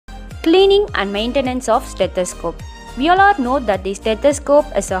Cleaning and maintenance of stethoscope. We all know that the stethoscope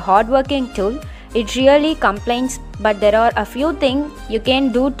is a hard-working tool. It really complains, but there are a few things you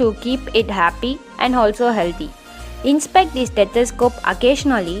can do to keep it happy and also healthy. Inspect the stethoscope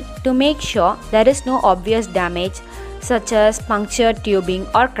occasionally to make sure there is no obvious damage such as punctured tubing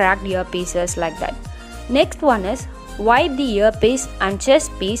or cracked earpieces like that. Next one is wipe the earpiece and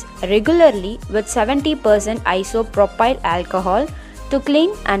chest piece regularly with 70% isopropyl alcohol to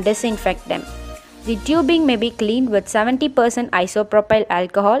clean and disinfect them. The tubing may be cleaned with 70% isopropyl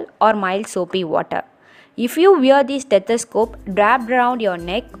alcohol or mild soapy water. If you wear the stethoscope wrapped around your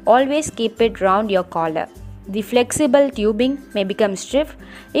neck, always keep it round your collar. The flexible tubing may become stiff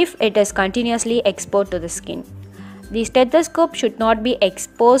if it is continuously exposed to the skin. The stethoscope should not be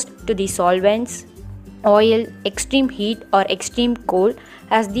exposed to the solvents, oil, extreme heat or extreme cold,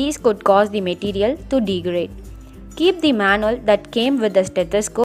 as these could cause the material to degrade. Keep the manual that came with the stethoscope